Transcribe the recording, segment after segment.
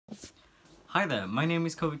Hi there, my name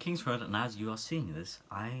is Kobe Kingsford, and as you are seeing this,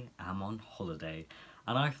 I am on holiday.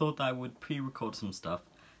 And I thought I would pre-record some stuff,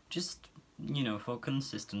 just, for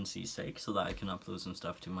consistency's sake, so that I can upload some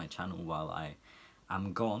stuff to my channel while I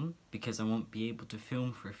am gone, because I won't be able to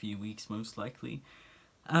film for a few weeks, most likely.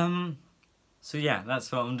 So yeah,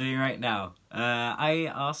 that's what I'm doing right now.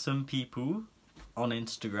 I asked some people on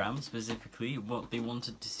Instagram, specifically, what they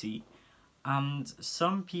wanted to see, and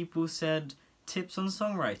some people said tips on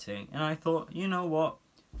songwriting, and I thought, you know what,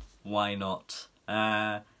 why not?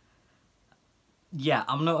 Yeah,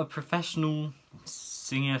 I'm not a professional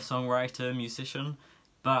singer, songwriter, musician,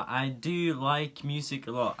 but I do like music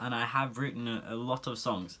a lot, and I have written a lot of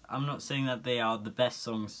songs. I'm not saying that they are the best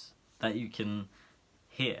songs that you can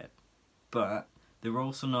hear, but they're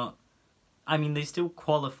also not, they still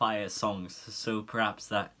qualify as songs, so perhaps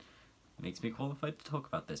that makes me qualified to talk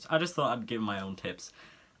about this. I just thought I'd give my own tips.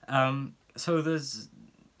 So there's,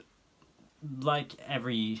 like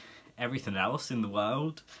everything else in the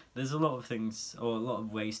world, there's a lot of things, or a lot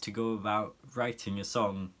of ways to go about writing a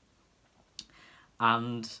song.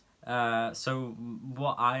 And so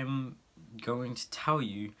what I'm going to tell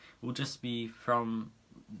you will just be from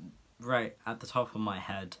right at the top of my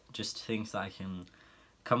head, just things that I can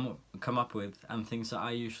come up with, and things that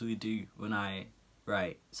I usually do when I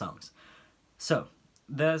write songs. So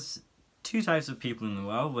there's two types of people in the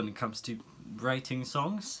world when it comes to writing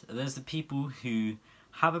songs. There's the people who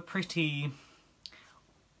have a pretty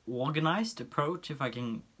organized approach, if I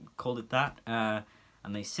can call it that,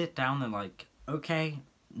 and they sit down and like, okay,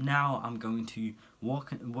 now I'm going to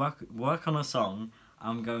work on a song.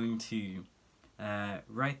 I'm going to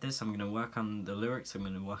write this, I'm going to work on the lyrics, I'm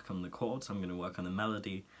going to work on the chords, I'm going to work on the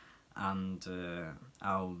melody, and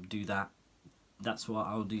I'll do that. That's what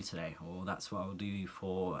I'll do today, or that's what I'll do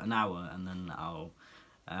for an hour, and then I'll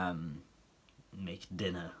make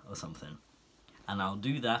dinner or something. And I'll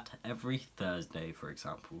do that every Thursday, for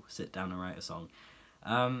example, sit down and write a song.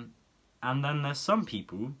 And then there's some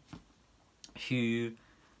people who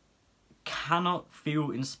cannot feel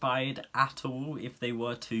inspired at all if they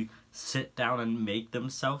were to sit down and make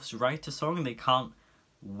themselves write a song. They can't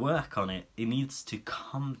work on it, it needs to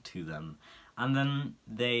come to them. And then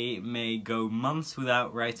they may go months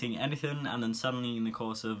without writing anything, and then suddenly in the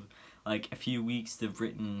course of like a few weeks they've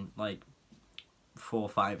written like 4 or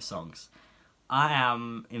 5 songs. I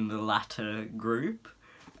am in the latter group.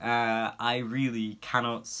 I really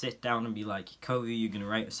cannot sit down and be like, Kobe, you're gonna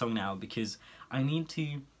write a song now, because I need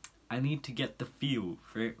to get the feel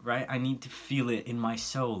for it, right? I need to feel it in my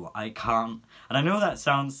soul. I can't, and I know that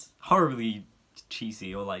sounds horribly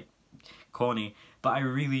cheesy or like corny, but I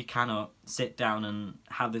really cannot sit down and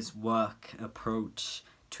have this work approach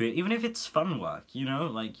to it, even if it's fun work,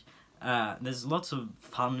 like there's lots of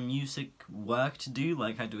fun music work to do,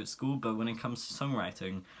 like I do at school, but when it comes to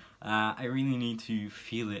songwriting, I really need to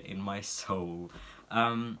feel it in my soul.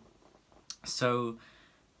 So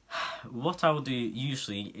what I'll do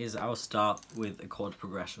usually is I'll start with a chord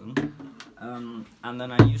progression, and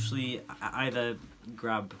then I usually either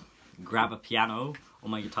grab a piano or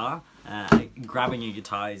my guitar. Grabbing a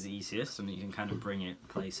guitar is easiest, and you can kind of bring it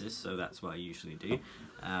places, so that's what I usually do.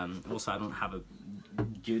 Also, I don't have a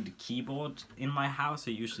good keyboard in my house.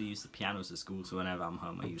 I usually use the pianos at school, so whenever I'm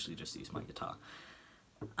home I usually just use my guitar.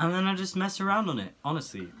 And then I just mess around on it,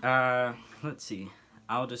 honestly. Let's see,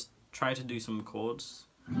 I'll just try to do some chords.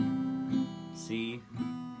 C,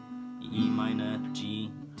 E minor, G,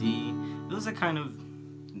 D. Those are kind of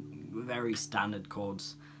very standard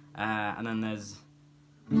chords. And then there's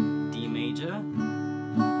D major,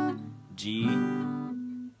 G,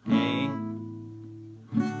 A,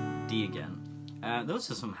 D again. Those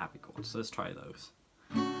are some happy chords, so let's try those.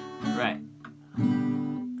 Right.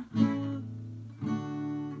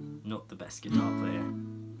 Not the best guitar player.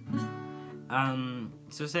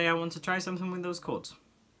 So say I want to try something with those chords.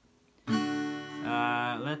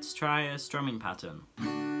 Let's try a strumming pattern.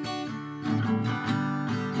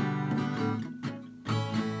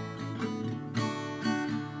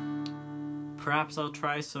 Perhaps I'll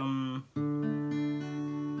try some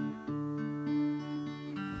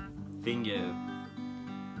finger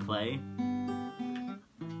play.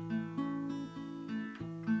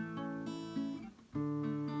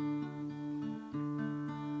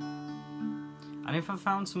 And if I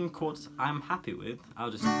found some chords I'm happy with,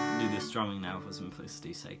 I'll just do the strumming now for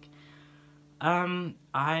simplicity's sake.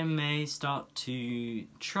 I may start to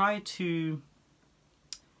try to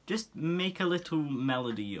just make a little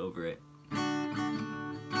melody over it.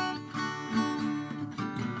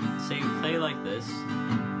 Say play like this.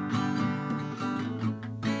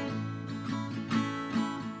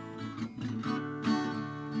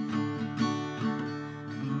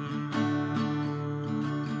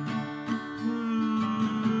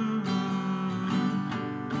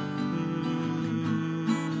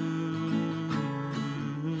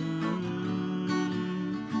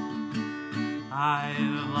 I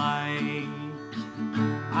like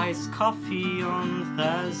iced coffee on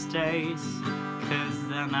Thursdays, 'cause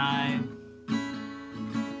then I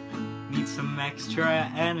need some extra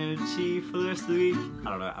energy for the rest of the week. I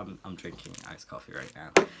don't know, I'm drinking iced coffee right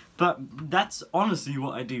now. But that's honestly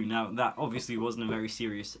what I do. Now, that obviously wasn't a very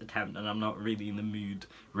serious attempt, and I'm not really in the mood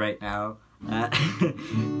right now,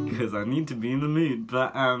 because I need to be in the mood.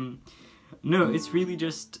 But, no, it's really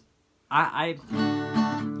just, I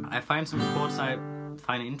find some chords I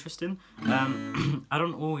find interesting. I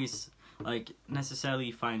don't always, like,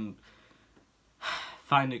 necessarily find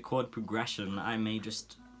a chord progression. I may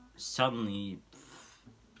just suddenly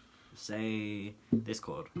say this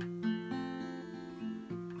chord, and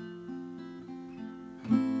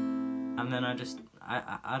then I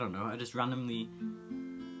don't know, I just randomly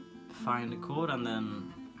find a chord, and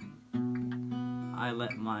then I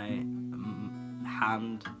let my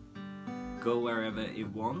hand go wherever it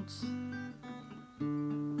wants,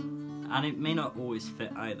 and it may not always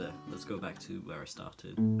fit either. Let's go back to where I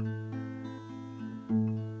started.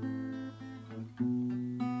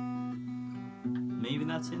 Maybe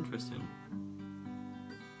that's interesting.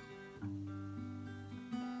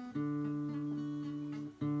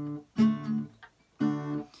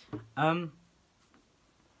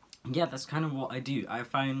 Yeah, that's kind of what I do. I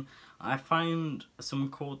find some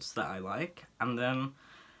chords that I like, and then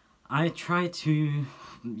I try to,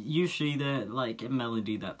 usually they're like a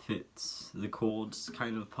melody that fits the chords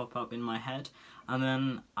kind of pop up in my head, and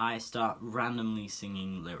then I start randomly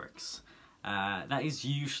singing lyrics. That is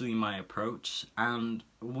usually my approach, and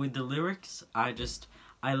with the lyrics, I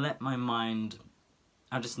let my mind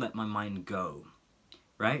go,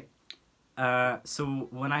 right? So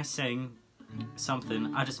when I sing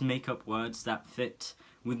something, I just make up words that fit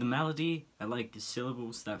with the melody, like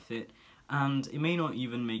syllables that fit, and it may not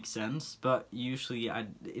even make sense, but usually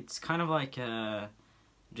it's kind of like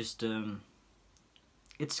it's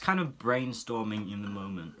kind of brainstorming in the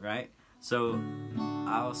moment, right? So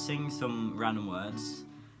I'll sing some random words,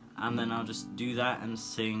 and then I'll just do that and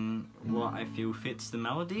sing what I feel fits the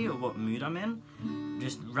melody or what mood I'm in.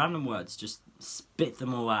 Just random words, just spit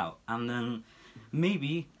them all out, and then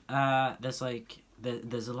maybe there's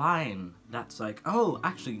a line that's like, oh,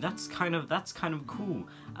 actually that's kind of cool,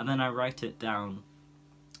 and then I write it down,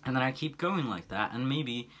 and then I keep going like that. And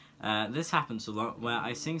maybe this happens a lot where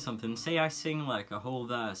I sing something, say I sing like a whole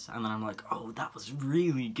verse, and then I'm like, oh, that was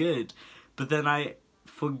really good, but then I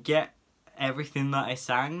forget everything that I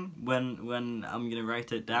sang when I'm gonna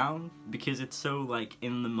write it down, because it's so like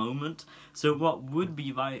in the moment. So what would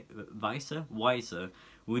be wiser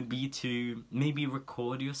would be to maybe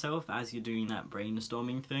record yourself as you're doing that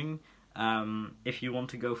brainstorming thing, if you want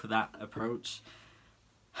to go for that approach,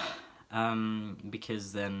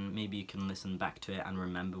 because then maybe you can listen back to it and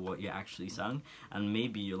remember what you actually sung, and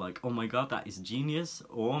maybe you're like, oh my god, that is genius,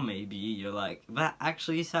 or maybe you're like, that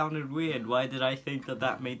actually sounded weird, why did I think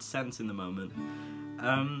that made sense in the moment?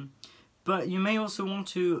 But you may also want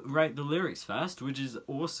to write the lyrics first, which is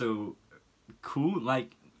also cool.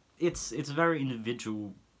 Like, it's a very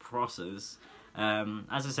individual process.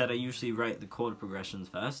 As I said, I usually write the chord progressions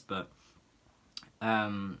first, but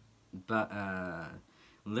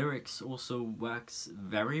lyrics also works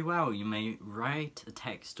very well. You may write a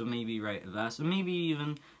text, or maybe write a verse, or maybe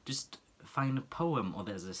even just find a poem, or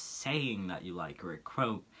there's a saying that you like, or a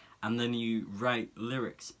quote, and then you write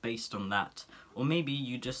lyrics based on that. Or maybe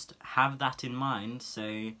you just have that in mind,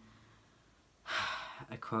 say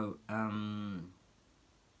a quote.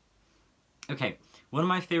 Okay, one of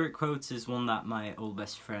my favourite quotes is one that my old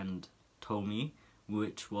best friend told me,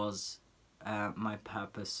 which was, my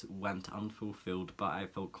purpose went unfulfilled, but I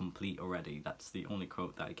felt complete already. That's the only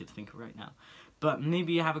quote that I could think of right now. But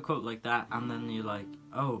maybe you have a quote like that, and then you're like,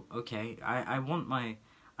 oh, okay, I want my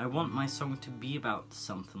song to be about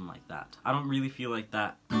something like that. I don't really feel like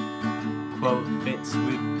that quote fits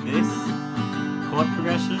with this chord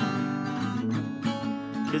progression,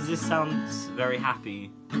 because this sounds very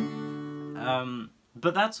happy.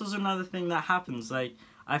 But that's also another thing that happens, like,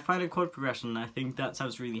 I find a chord progression and I think that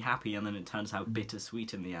sounds really happy, and then it turns out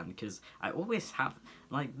bittersweet in the end, because I always have,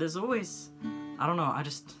 like, there's always, I don't know,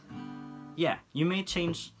 yeah, you may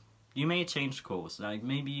change chords. Like,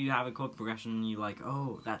 maybe you have a chord progression and you're like,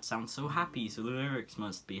 oh, that sounds so happy, so the lyrics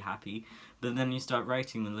must be happy, but then you start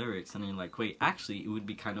writing the lyrics and you're like, wait, actually, it would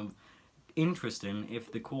be kind of interesting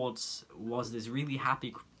if the chords was this really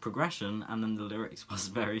happy progression and then the lyrics was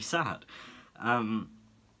very sad.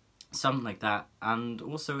 Something like that. And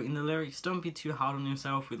also in the lyrics, don't be too hard on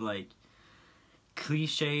yourself with like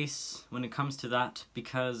cliches when it comes to that,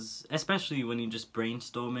 because especially when you're just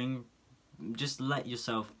brainstorming, just let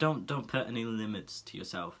yourself, don't put any limits to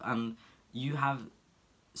yourself, and you have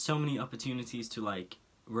so many opportunities to like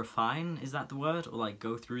refine, is that the word, or like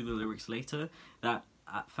go through the lyrics later, that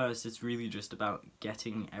at first it's really just about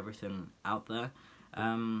getting everything out there.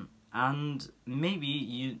 And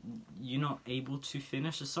maybe you're not able to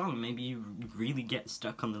finish a song, maybe you really get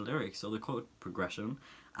stuck on the lyrics or the chord progression,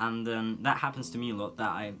 and that happens to me a lot,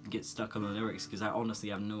 that I get stuck on the lyrics because I honestly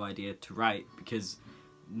have no idea to write, because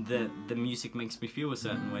the music makes me feel a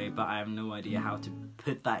certain way, but I have no idea how to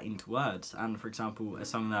put that into words. And for example, a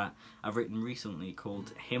song that I've written recently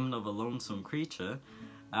called Hymn of a Lonesome Creature,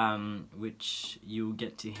 which you'll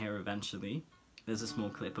get to hear eventually. There's a small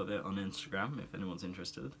clip of it on Instagram if anyone's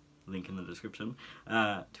interested, link in the description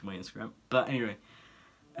to my Instagram. But anyway,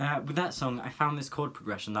 with that song I found this chord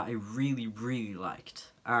progression that I really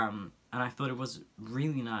liked, and I thought it was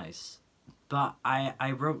really nice, but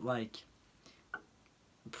I wrote like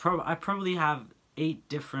I probably have 8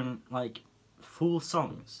 different like full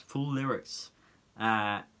songs, full lyrics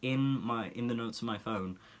in the notes of my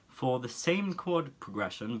phone for the same chord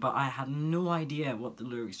progression, but I had no idea what the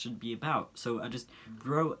lyrics should be about. So I just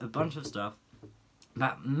wrote a bunch of stuff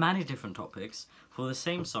about many different topics for the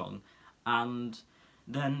same song, and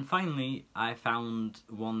then finally I found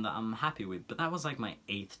one that I'm happy with, but that was like my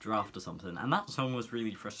 8th draft or something, and that song was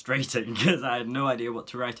really frustrating because I had no idea what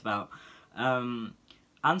to write about.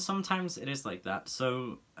 And sometimes it is like that,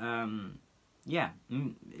 so yeah,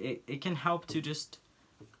 it can help to just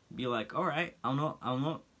be like, alright, I'll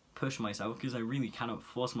not push myself, because I really cannot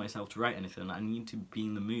force myself to write anything. I need to be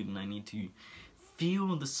in the mood and I need to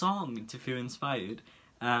feel the song to feel inspired,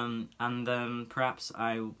 and then perhaps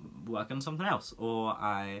I work on something else, or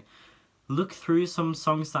I look through some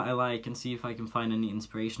songs that I like and see if I can find any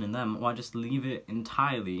inspiration in them, or I just leave it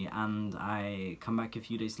entirely and I come back a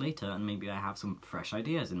few days later and maybe I have some fresh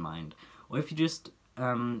ideas in mind. Or if you just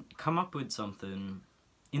come up with something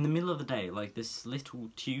in the middle of the day, like this little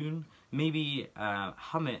tune, maybe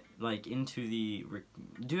hum it like into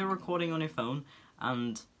do a recording on your phone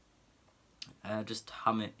and just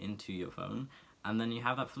hum it into your phone, and then you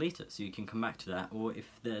have that for later so you can come back to that. Or if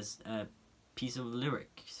there's a piece of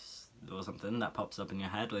lyrics or something that pops up in your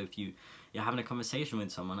head, or if you're having a conversation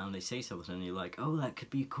with someone and they say something and you're like, oh, that could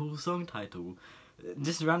be a cool song title,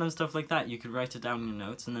 just random stuff like that, you could write it down in your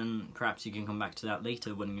notes, and then perhaps you can come back to that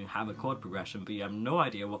later when you have a chord progression but you have no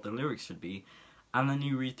idea what the lyrics should be, and then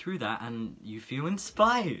you read through that and you feel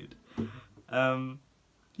inspired.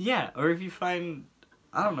 Yeah, or if you find,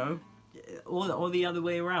 I don't know, or the other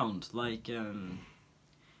way around, like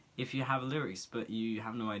if you have lyrics but you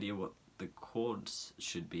have no idea what the chords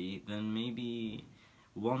should be, then maybe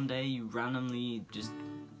one day you randomly just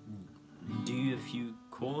do a few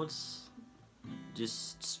chords,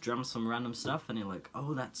 just strum some random stuff, and you're like,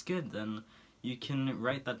 oh, that's good, then you can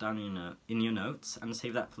write that down in your notes and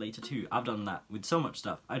save that for later too. I've done that with so much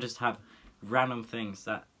stuff. I just have random things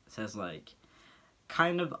that says like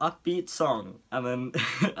kind of upbeat song and then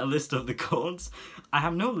a list of the chords. I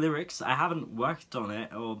have no lyrics, I haven't worked on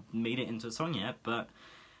it or made it into a song yet, but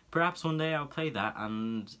perhaps one day I'll play that,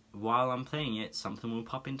 and while I'm playing it, something will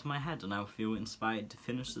pop into my head and I'll feel inspired to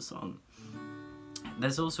finish the song.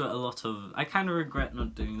 There's also a lot of... I kind of regret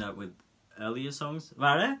not doing that with earlier songs.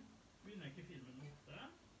 Vad är det?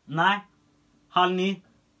 Nej. Halv 9.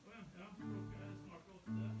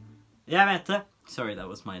 Jag vet det. Sorry, that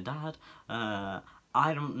was my dad.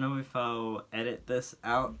 I don't know if I'll edit this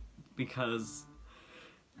out because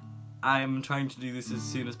I'm trying to do this as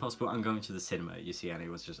soon as possible. I'm going to the cinema, you see, and he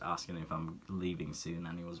was just asking if I'm leaving soon,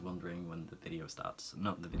 and he was wondering when the video starts.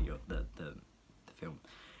 Not the video, the film.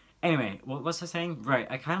 Anyway, what was I saying? Right,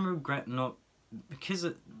 I kind of regret not... Because,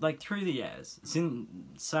 like, through the years,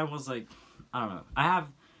 since I was, like, I don't know, I have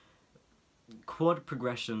chord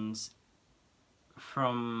progressions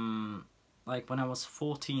from, like, when I was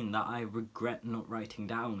 14 that I regret not writing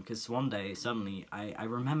down, because one day, suddenly, I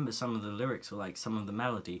remember some of the lyrics or, like, some of the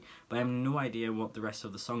melody, but I have no idea what the rest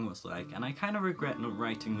of the song was like, and I kind of regret not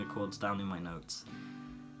writing the chords down in my notes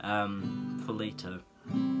for later,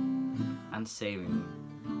 and saving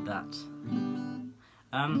that.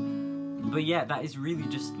 But yeah, that is really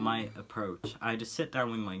just my approach. I just sit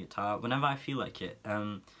down with my guitar whenever I feel like it.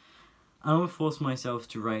 I don't force myself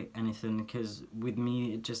to write anything, because with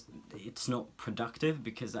me it's not productive,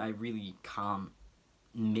 because I really can't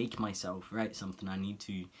make myself write something. I need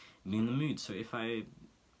to be in the mood. So if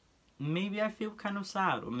maybe I feel kind of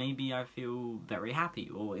sad, or maybe I feel very happy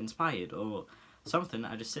or inspired or something,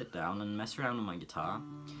 I just sit down and mess around on my guitar.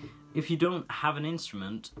 If you don't have an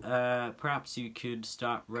instrument, perhaps you could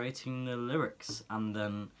start writing the lyrics, and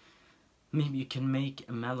then maybe you can make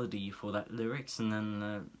a melody for that lyrics, and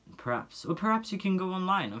then perhaps you can go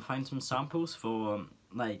online and find some samples for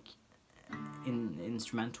like in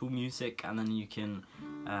instrumental music, and then you can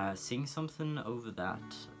sing something over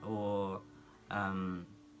that, or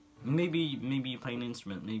maybe you play an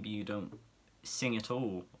instrument, maybe you don't sing at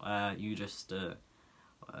all, you just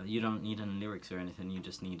you don't need any lyrics or anything, you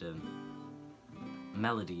just need a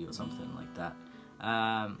melody or something like that.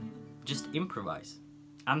 Just improvise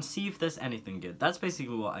and see if there's anything good. That's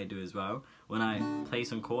basically what I do as well. When I play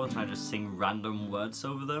some chords, I just sing random words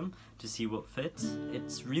over them to see what fits.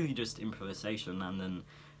 It's really just improvisation, and then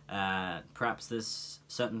perhaps there's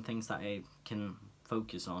certain things that I can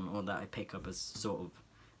focus on, or that I pick up as sort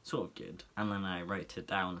of good, and then I write it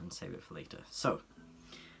down and save it for later. So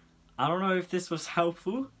I don't know if this was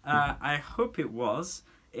helpful. I hope it was.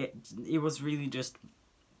 It was really just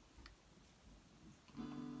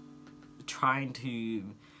trying to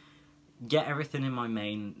get everything in my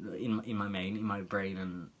brain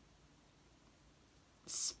and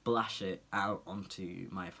splash it out onto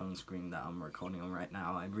my phone screen that I'm recording on right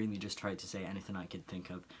now. I really just tried to say anything I could think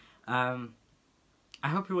of. I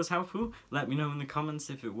hope it was helpful. Let me know in the comments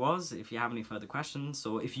if it was, if you have any further questions,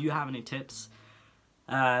 or if you have any tips,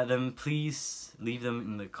 then please leave them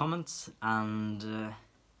in the comments. And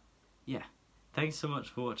yeah, thanks so much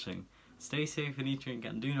for watching. Stay safe and eat, drink,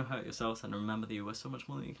 and do not hurt yourselves, and remember that you are so much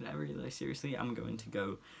more than you can ever realize. Seriously, I'm going to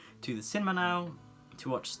go to the cinema now to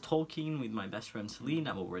watch Tolkien with my best friend Celine.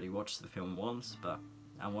 I've already watched the film once, but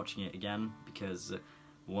I'm watching it again because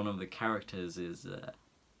one of the characters is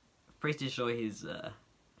pretty sure he's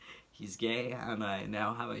gay, and I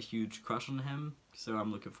now have a huge crush on him, so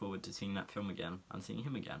I'm looking forward to seeing that film again and seeing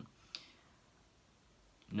him again.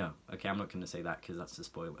 No, okay, I'm not going to say that because that's a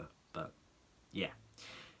spoiler, but yeah.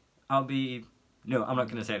 No, I'm not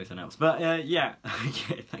going to say anything else, but yeah,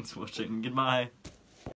 okay, thanks for watching, goodbye.